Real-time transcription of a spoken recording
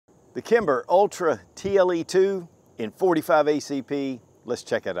The Kimber Ultra TLE II in 45 ACP. Let's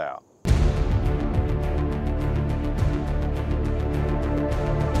check it out.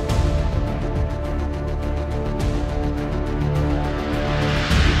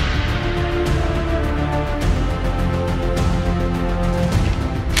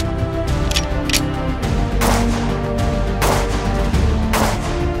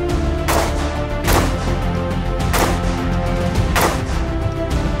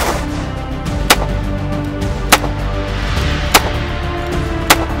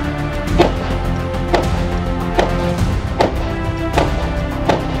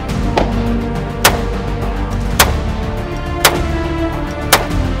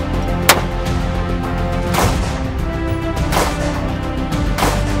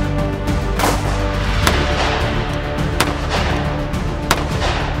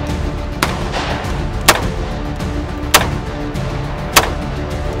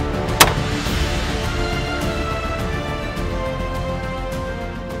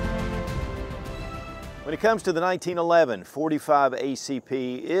 When it comes to the 1911, 45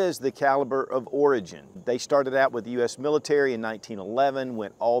 ACP is the caliber of origin. They started out with the U.S. military in 1911,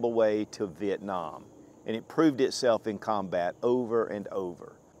 went all the way to Vietnam, and it proved itself in combat over and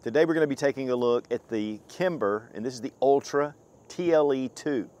over. Today we're going to be taking a look at the Kimber, and this is the Ultra TLE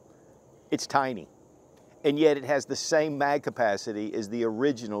II. It's tiny, and yet it has the same mag capacity as the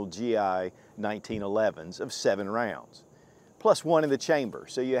original GI 1911s of 7 rounds. Plus 1 in the chamber,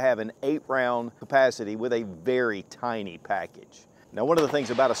 so you have an 8-round capacity with a very tiny package. Now, one of the things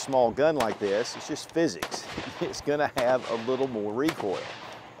about a small gun like this, it's just physics. It's gonna have a little more recoil.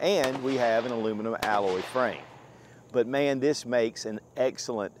 And we have an aluminum alloy frame. But man, this makes an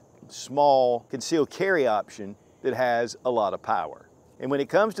excellent small concealed carry option that has a lot of power. And when it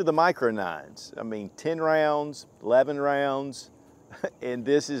comes to the micro 9s, I mean 10 rounds, 11 rounds, and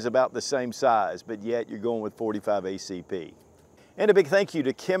this is about the same size, but yet you're going with 45 ACP. And a big thank you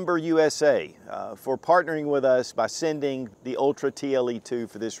to Kimber USA for partnering with us by sending the Ultra TLE II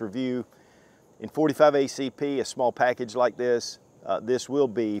for this review. In 45 ACP, a small package like this, this will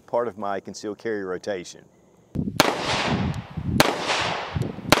be part of my concealed carry rotation.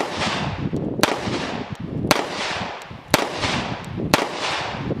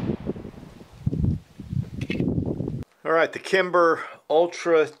 All right, the Kimber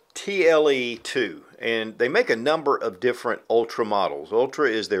Ultra TLE II, and they make a number of different Ultra models. Ultra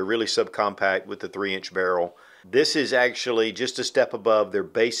is their really subcompact with the 3-inch barrel. This is actually just a step above their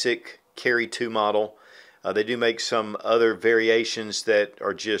basic Carry 2 model. They do make some other variations that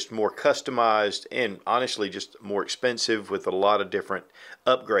are just more customized and honestly just more expensive with a lot of different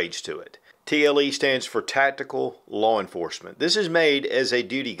upgrades to it. TLE stands for Tactical Law Enforcement. This is made as a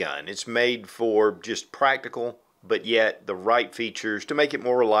duty gun. It's made for just practical, but yet the right features to make it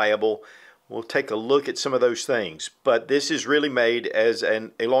more reliable. We'll take a look at some of those things, but this is really made as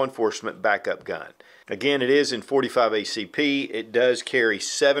a law enforcement backup gun. Again, it is in 45 ACP. It does carry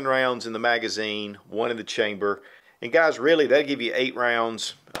 7 rounds in the magazine, 1 in the chamber. And guys, really, that'll give you 8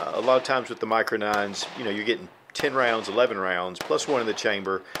 rounds. A lot of times with the micro 9s, you know, you're getting 10 rounds, 11 rounds, plus 1 in the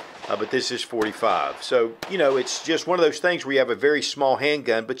chamber. But this is 45. So, you know, it's just one of those things where you have a very small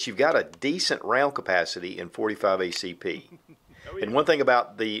handgun, but you've got a decent round capacity in 45 ACP. Oh, yeah. And one thing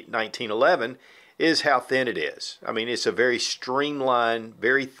about the 1911 is how thin it is. I mean, it's a very streamlined,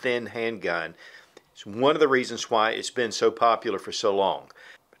 very thin handgun. It's one of the reasons why it's been so popular for so long.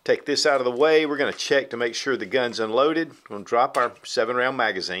 Take this out of the way. We're going to check to make sure the gun's unloaded. We're going to drop our 7-round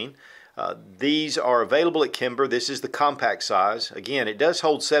magazine. These are available at Kimber. This is the compact size. Again, it does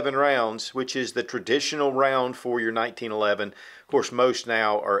hold 7 rounds, which is the traditional round for your 1911. Of course, most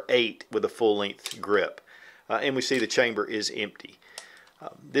now are 8 with a full-length grip. And we see the chamber is empty.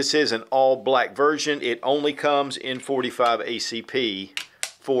 This is an all-black version. It only comes in 45 ACP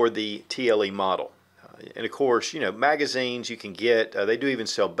for the TLE model. And of course, you know, magazines you can get. They do even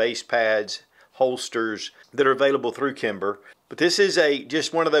sell base pads, holsters that are available through Kimber. But this is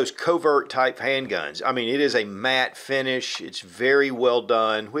just one of those covert type handguns. I mean, it is a matte finish. It's very well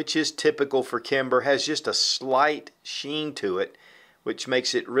done, which is typical for Kimber. Has just a slight sheen to it, which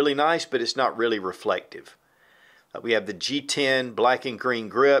makes it really nice, but it's not really reflective. We have the G10 black and green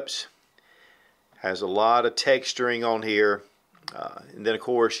grips. Has a lot of texturing on here. And then, of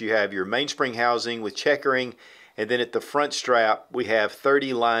course, you have your mainspring housing with checkering. And then at the front strap, we have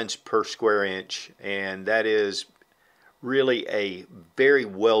 30 lines per square inch. And that is really a very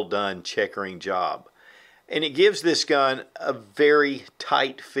well done checkering job. And it gives this gun a very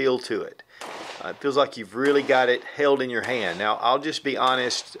tight feel to it. It feels like you've really got it held in your hand. Now, I'll just be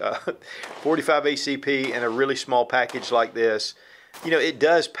honest, 45 ACP and a really small package like this, You know, it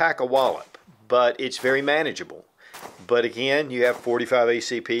does pack a wallop, but it's very manageable. But again, you have 45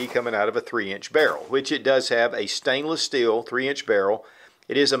 ACP coming out of a 3-inch barrel, which it does have a stainless steel 3-inch barrel.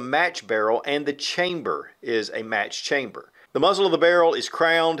 It is a match barrel, and the chamber is a match chamber. The muzzle of the barrel is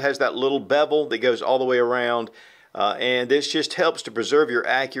crowned, has that little bevel that goes all the way around, and this just helps to preserve your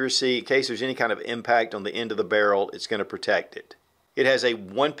accuracy in case there's any kind of impact on the end of the barrel. It's going to protect it. It has a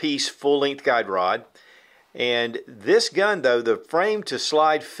one-piece full-length guide rod, and this gun, though, the frame to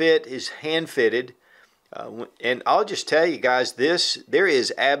slide fit is hand-fitted. And I'll just tell you guys, there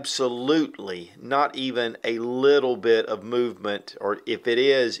is absolutely not even a little bit of movement, or if it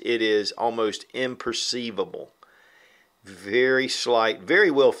is almost imperceivable. Very slight,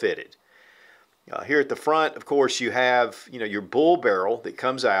 very well fitted. Here at the front, of course, you have your bull barrel that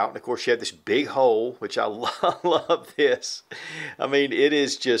comes out, and of course you have this big hole, which I love this. I mean, it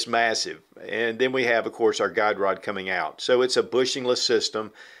is just massive. And then we have, of course, our guide rod coming out. So it's a bushingless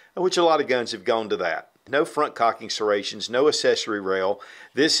system, which a lot of guns have gone to that. No front cocking serrations, no accessory rail.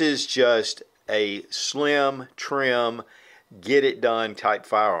 This is just a slim, trim, get it done type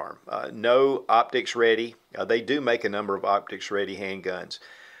firearm. No optics ready. They do make a number of optics ready handguns.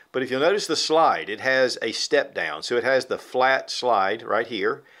 But if you'll notice the slide, it has a step down. So it has the flat slide right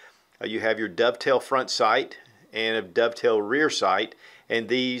here. You have your dovetail front sight and a dovetail rear sight, and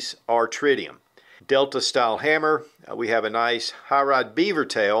these are tritium. Delta style hammer. We have a nice high rod beaver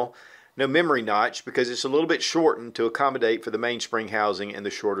tail. No memory notch because it's a little bit shortened to accommodate for the mainspring housing and the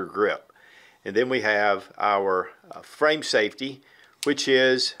shorter grip. And then we have our frame safety, which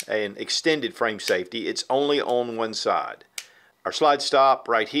is an extended frame safety. It's only on one side. Our slide stop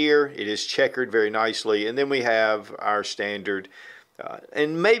right here, it is checkered very nicely. And then we have our standard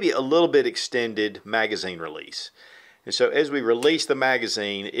and maybe a little bit extended magazine release. And so as we release the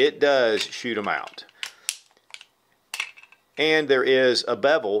magazine, it does shoot them out. And there is a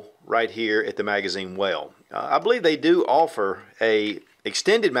bevel right here at the magazine well. I believe they do offer a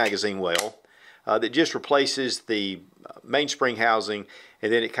extended magazine well that just replaces the mainspring housing,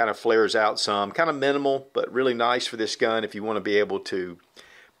 and then it kind of flares out some. Kind of minimal, but really nice for this gun if you want to be able to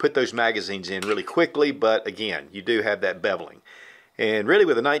put those magazines in really quickly. But again, you do have that beveling. And really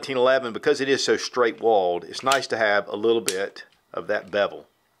with a 1911, because it is so straight-walled, it's nice to have a little bit of that bevel.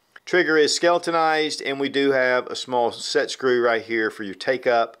 Trigger is skeletonized, and we do have a small set screw right here for your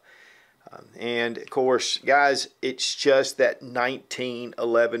take-up. And of course, guys, it's just that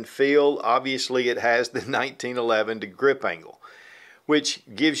 1911 feel. Obviously, it has the 1911 to grip angle, which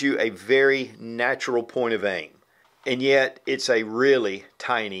gives you a very natural point of aim. And yet, it's a really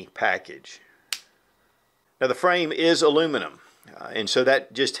tiny package. Now, the frame is aluminum, and so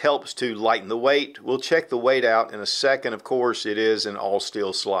that just helps to lighten the weight. We'll check the weight out in a second. Of course, it is an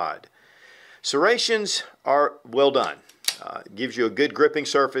all-steel slide. Serrations are well done. It gives you a good gripping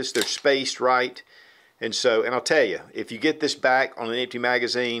surface. They're spaced right. And I'll tell you, if you get this back on an empty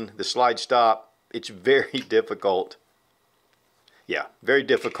magazine, the slide stop, it's very difficult. Yeah, very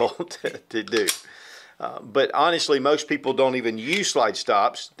difficult to do. But honestly, most people don't even use slide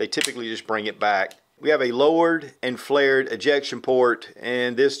stops. They typically just bring it back. We have a lowered and flared ejection port,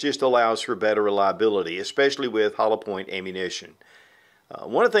 and this just allows for better reliability, especially with hollow point ammunition.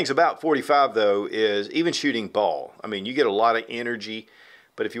 One of the things about 45, though, is even shooting ball. I mean, you get a lot of energy,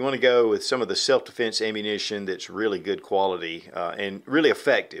 but if you want to go with some of the self-defense ammunition that's really good quality and really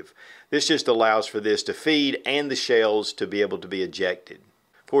effective, this just allows for this to feed and the shells to be able to be ejected.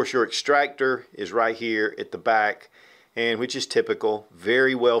 Of course, your extractor is right here at the back, and which is typical,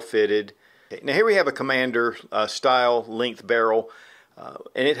 very well fitted. Now here we have a Commander style length barrel,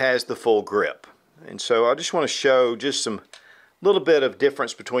 and it has the full grip. And so I just want to show just some little bit of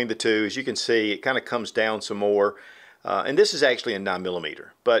difference between the two. As you can see, it kind of comes down some more. And this is actually a 9mm,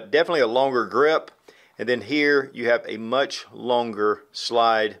 but definitely a longer grip. And then here you have a much longer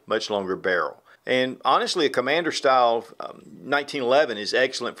slide, much longer barrel. And honestly, a Commander style 1911 is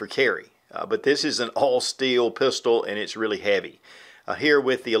excellent for carry. But this is an all steel pistol, and it's really heavy. Here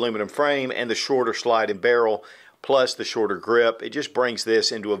with the aluminum frame and the shorter slide and barrel, plus the shorter grip, it just brings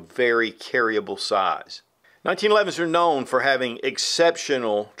this into a very carryable size. 1911s are known for having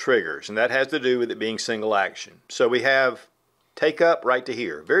exceptional triggers, and that has to do with it being single action. So we have take up right to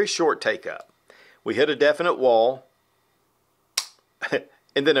here, very short take up. We hit a definite wall,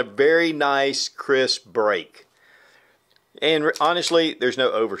 and then a very nice crisp break. And honestly, there's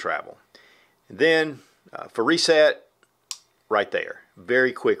no over travel. And then for reset, right there,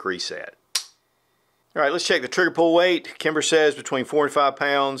 very quick reset. All right, let's check the trigger pull weight. Kimber says between 4 and 5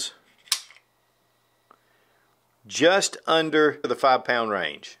 pounds. Just under the 5-pound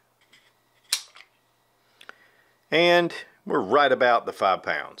range. And We're right about the 5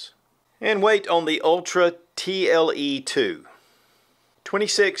 pounds. And weight on the Ultra TLE II,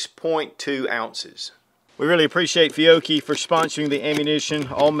 26.2 ounces. We really appreciate Fiocchi for sponsoring the ammunition,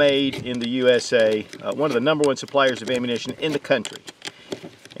 all made in the USA. One of the #1 suppliers of ammunition in the country.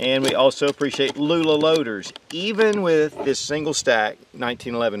 And we also appreciate Lula loaders, even with this single stack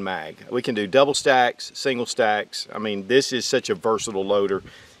 1911 mag. We can do double stacks, single stacks. I mean, this is such a versatile loader,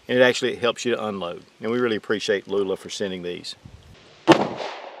 and it actually helps you to unload. And we really appreciate Lula for sending these.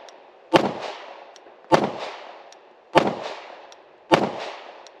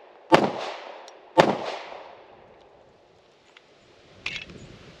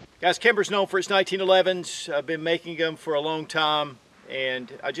 Guys, Kimber's known for its 1911s. I've been making them for a long time,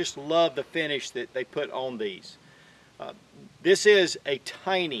 and I just love the finish that they put on these. This is a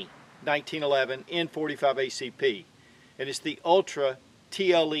tiny 1911 N45 ACP, and it's the Ultra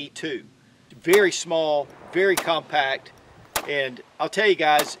TLE II. Very small, very compact, and I'll tell you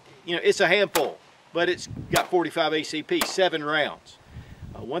guys, you know, it's a handful, but it's got 45 ACP, 7 rounds.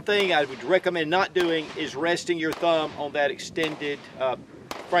 One thing I would recommend not doing is resting your thumb on that extended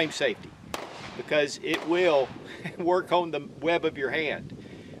frame safety, because it will work on the web of your hand.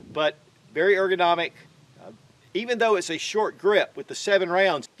 But very ergonomic. Even though it's a short grip with the 7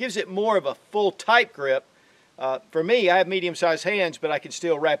 rounds, gives it more of a full tight grip. For me, I have medium-sized hands, but I can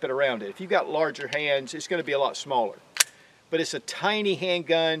still wrap it around it. If you've got larger hands, it's going to be a lot smaller. But it's a tiny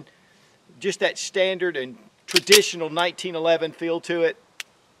handgun, just that standard and traditional 1911 feel to it.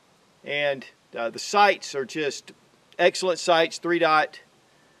 And the sights are just excellent sights, 3-dot.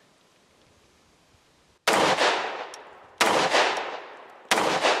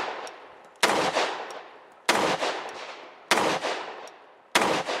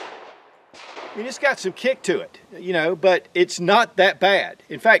 I mean, it's got some kick to it, you know, but it's not that bad.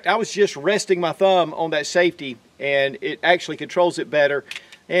 In fact, I was just resting my thumb on that safety, and it actually controls it better.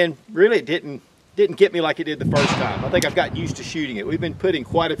 And really, it didn't get me like it did the first time. I think I've gotten used to shooting it. We've been putting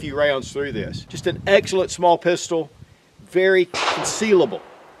quite a few rounds through this. Just an excellent small pistol, very concealable.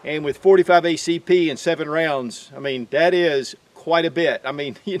 And with 45 ACP and 7 rounds, I mean, that is quite a bit. I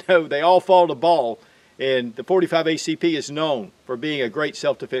mean, you know, they all fall to ball, and the 45 ACP is known for being a great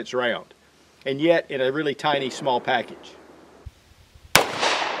self-defense round, and yet in a really tiny, small package.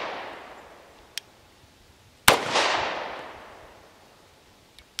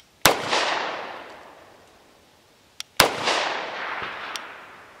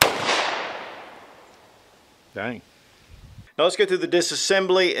 Dang. Now let's go through the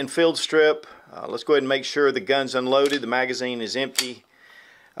disassembly and field strip. Let's go ahead and make sure the gun's unloaded, the magazine is empty.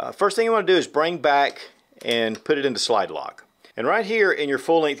 First thing you want to do is bring back and put it into slide lock. And right here in your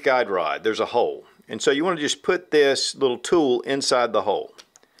full-length guide rod, there's a hole. And so you want to just put this little tool inside the hole.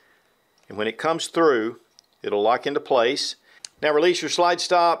 And when it comes through, it'll lock into place. Now release your slide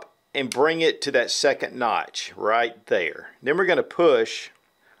stop and bring it to that second notch right there. Then we're going to push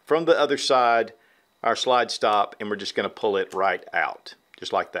from the other side our slide stop, and we're just going to pull it right out,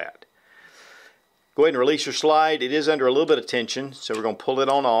 just like that. Go ahead and release your slide. It is under a little bit of tension, so we're going to pull it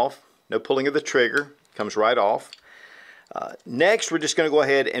on off. No pulling of the trigger. It comes right off. Next, we're just going to go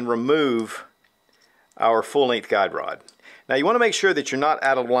ahead and remove our full-length guide rod. Now, you want to make sure that you're not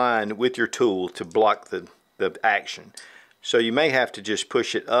out of line with your tool to block the action. So you may have to just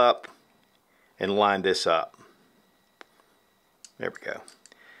push it up and line this up. There we go.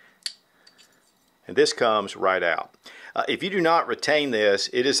 And this comes right out. If you do not retain this,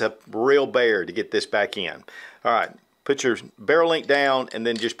 it is a real bear to get this back in. All right, put your barrel link down and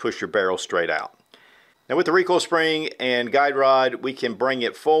then just push your barrel straight out. Now with the recoil spring and guide rod, we can bring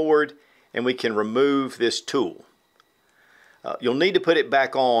it forward and we can remove this tool. You'll need to put it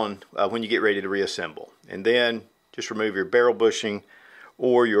back on when you get ready to reassemble. And then just remove your barrel bushing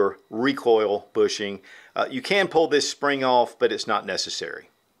or your recoil bushing. You can pull this spring off, but it's not necessary.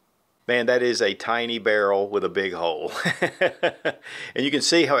 Man, that is a tiny barrel with a big hole. And you can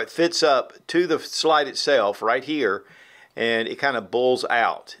see how it fits up to the slide itself right here, and it kind of bulls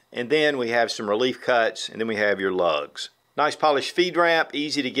out. And then we have some relief cuts, and then we have your lugs. Nice polished feed ramp,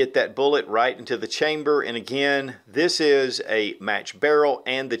 easy to get that bullet right into the chamber. And again, this is a match barrel,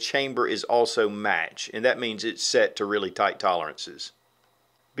 and the chamber is also match, and that means it's set to really tight tolerances.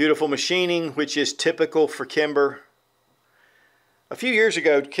 Beautiful machining, which is typical for Kimber. A few years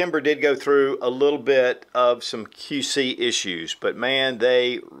ago, Kimber did go through a little bit of some QC issues, but man,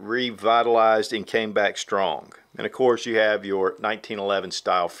 they revitalized and came back strong. And of course, you have your 1911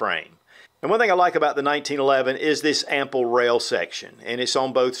 style frame. And one thing I like about the 1911 is this ample rail section, and it's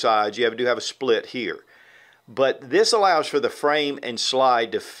on both sides. You do have a split here. But this allows for the frame and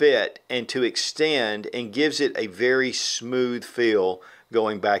slide to fit and to extend and gives it a very smooth feel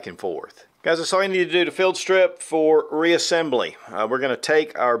going back and forth. Guys, that's all you need to do to field strip for reassembly. We're going to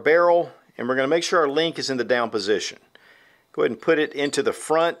take our barrel and we're going to make sure our link is in the down position. Go ahead and put it into the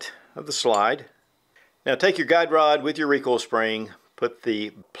front of the slide. Now take your guide rod with your recoil spring, put the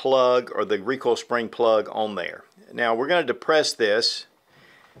plug or the recoil spring plug on there. Now we're going to depress this,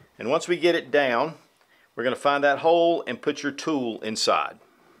 and once we get it down, we're going to find that hole and put your tool inside,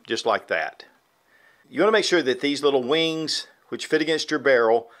 just like that. You want to make sure that these little wings, which fit against your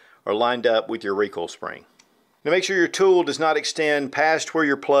barrel, are lined up with your recoil spring. Now make sure your tool does not extend past where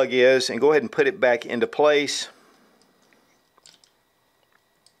your plug is, and go ahead and put it back into place,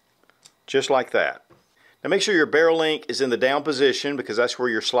 just like that. Now make sure your barrel link is in the down position because that's where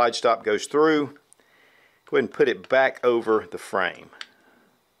your slide stop goes through. Go ahead and put it back over the frame.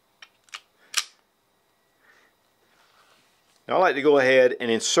 Now I like to go ahead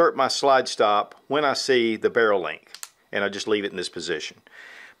and insert my slide stop when I see the barrel link, and I just leave it in this position.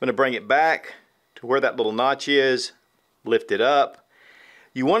 I'm going to bring it back to where that little notch is, lift it up.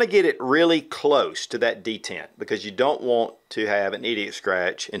 You want to get it really close to that detent because you don't want to have an idiot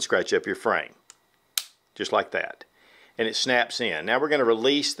scratch and scratch up your frame. Just like that. And it snaps in. Now we're going to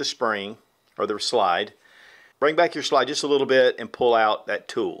release the spring or the slide. Bring back your slide just a little bit and pull out that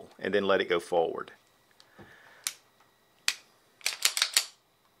tool and then let it go forward.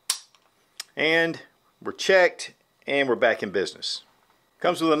 And we're checked and we're back in business.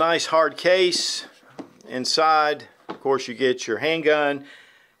 Comes with a nice hard case. Inside, of course, you get your handgun.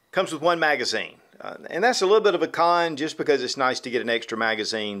 Comes with one magazine. And that's a little bit of a con just because it's nice to get an extra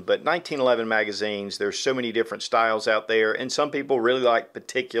magazine, but 1911 magazines, there's so many different styles out there, and some people really like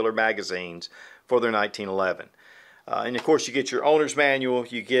particular magazines for their 1911. And of course you get your owner's manual,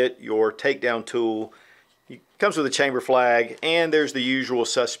 you get your takedown tool, it comes with a chamber flag, and there's the usual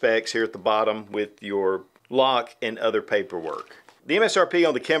suspects here at the bottom with your lock and other paperwork. The MSRP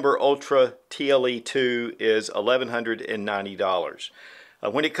on the Kimber Ultra TLE II is $1,190.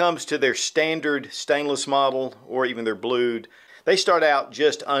 When it comes to their standard stainless model or even their blued, they start out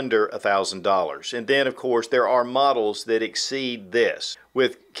just under $1,000. And then of course there are models that exceed this.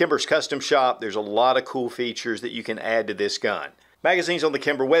 With Kimber's Custom Shop, there's a lot of cool features that you can add to this gun. Magazines on the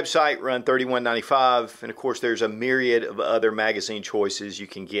Kimber website run $31.95, and of course there's a myriad of other magazine choices you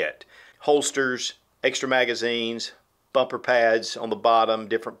can get. Holsters, extra magazines, bumper pads on the bottom,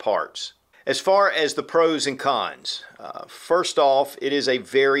 different parts. As far as the pros and cons, first off, it is a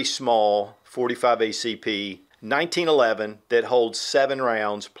very small 45 ACP 1911 that holds 7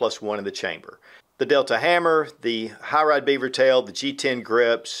 rounds plus 1 in the chamber. The Delta hammer, the high ride beaver tail, the G10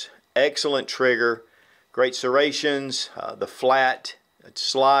 grips, excellent trigger, great serrations, the flat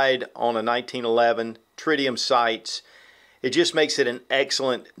slide on a 1911, tritium sights. It just makes it an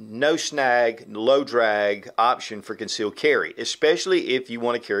excellent no snag, low drag option for concealed carry, especially if you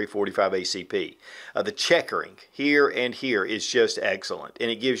want to carry 45 ACP. The checkering here and here is just excellent, and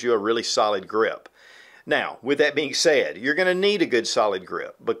it gives you a really solid grip. Now, with that being said, you're going to need a good solid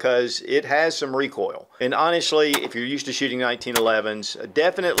grip because it has some recoil. And honestly, if you're used to shooting 1911s,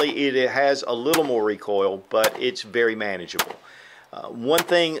 definitely it has a little more recoil, but it's very manageable. One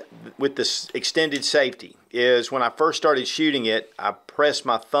thing with this extended safety is when I first started shooting it, I pressed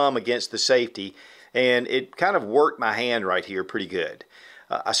my thumb against the safety and it kind of worked my hand right here pretty good.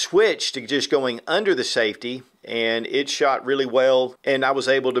 I switched to just going under the safety and it shot really well and I was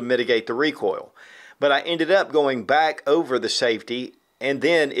able to mitigate the recoil. But I ended up going back over the safety and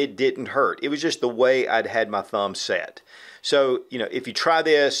then it didn't hurt. It was just the way I'd had my thumb set. So, you know, if you try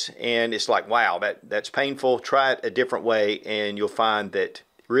this and it's like, wow, that's painful, try it a different way and you'll find that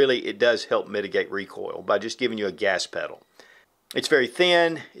really it does help mitigate recoil by just giving you a gas pedal. It's very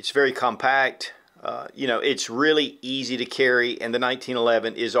thin, it's very compact, you know, it's really easy to carry, and the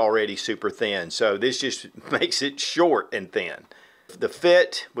 1911 is already super thin. So this just makes it short and thin. The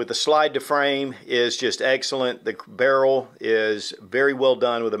fit with the slide to frame is just excellent. The barrel is very well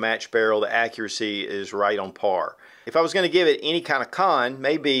done with a matched barrel. The accuracy is right on par. If I was going to give it any kind of con,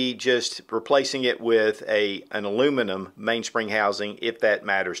 maybe just replacing it with an aluminum mainspring housing if that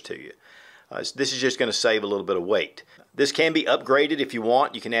matters to you. This is just going to save a little bit of weight. This can be upgraded if you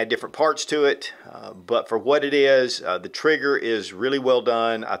want. You can add different parts to it, but for what it is, the trigger is really well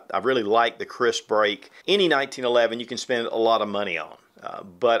done. I really like the crisp break. Any 1911 you can spend a lot of money on,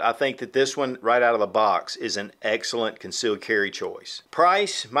 but I think that this one right out of the box is an excellent concealed carry choice.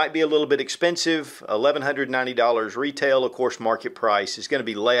 Price might be a little bit expensive, $1,190 retail. Of course, market price is going to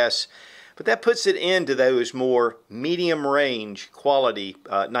be less. But that puts it into those more medium range quality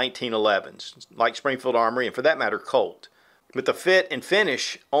 1911s, like Springfield Armory, and for that matter, Colt. But the fit and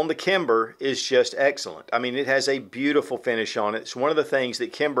finish on the Kimber is just excellent. I mean, it has a beautiful finish on it. It's one of the things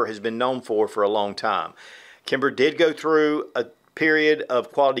that Kimber has been known for a long time. Kimber did go through a period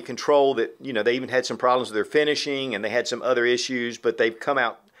of quality control that, you know, they even had some problems with their finishing and they had some other issues, but they've come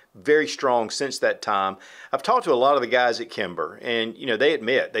out very strong since that time. I've talked to a lot of the guys at Kimber, and, you know, they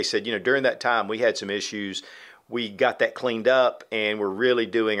admit, they said, you know, during that time we had some issues. We got that cleaned up, and we're really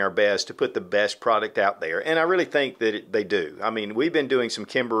doing our best to put the best product out there. And I really think that they do. I mean, we've been doing some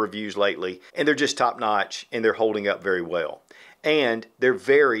Kimber reviews lately, and they're just top-notch, and they're holding up very well. And they're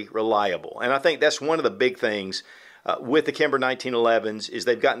very reliable. And I think that's one of the big things with the Kimber 1911s is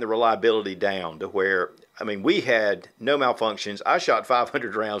they've gotten the reliability down to where, I mean, we had no malfunctions. I shot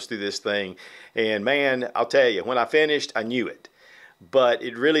 500 rounds through this thing, and man, I'll tell you, when I finished, I knew it. But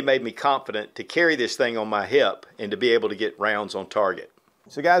it really made me confident to carry this thing on my hip and to be able to get rounds on target.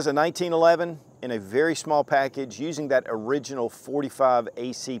 So guys, a 1911 in a very small package using that original 45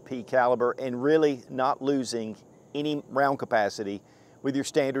 ACP caliber and really not losing any round capacity with your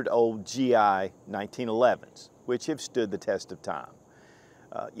standard old GI 1911s, which have stood the test of time.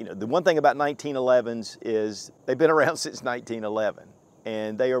 You know, the one thing about 1911s is they've been around since 1911,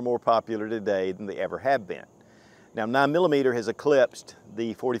 and they are more popular today than they ever have been. Now, 9mm has eclipsed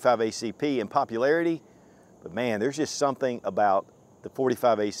the 45 ACP in popularity, but man, there's just something about the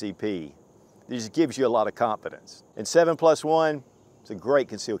 45 ACP that just gives you a lot of confidence. And 7+1, it's a great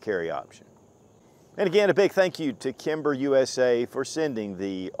concealed carry option. And again, a big thank you to Kimber USA for sending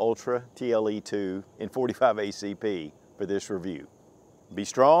the Ultra TLE II in 45 ACP for this review. Be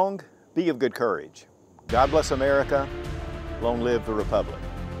strong, be of good courage. God bless America, long live the Republic.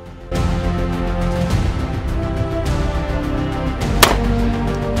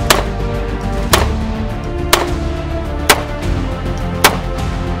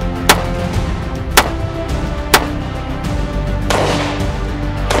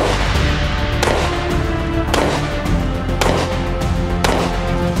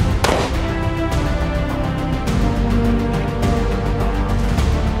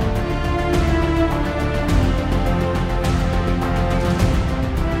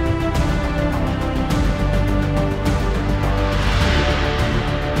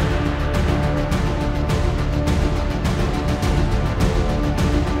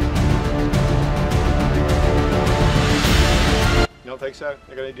 Think so?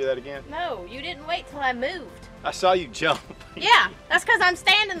 You're gonna do that again? No, you didn't wait till I moved. I saw you jump. Yeah, that's because I'm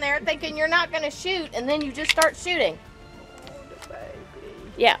standing there thinking you're not gonna shoot, and then you just start shooting. Oh, the baby.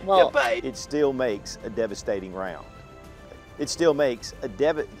 Yeah, well, it still makes a devastating round. It still makes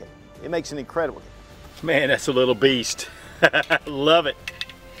it makes an incredible. Man, that's a little beast. Love it.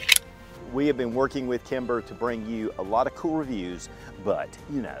 We have been working with Kimber to bring you a lot of cool reviews, but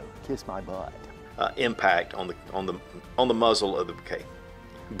you know, kiss my butt. Impact on the muzzle of the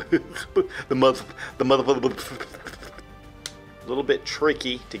the muzzle a little bit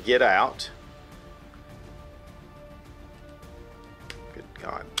tricky to get out. Good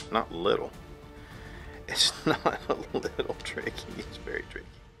God, not little. It's not a little tricky. It's very tricky.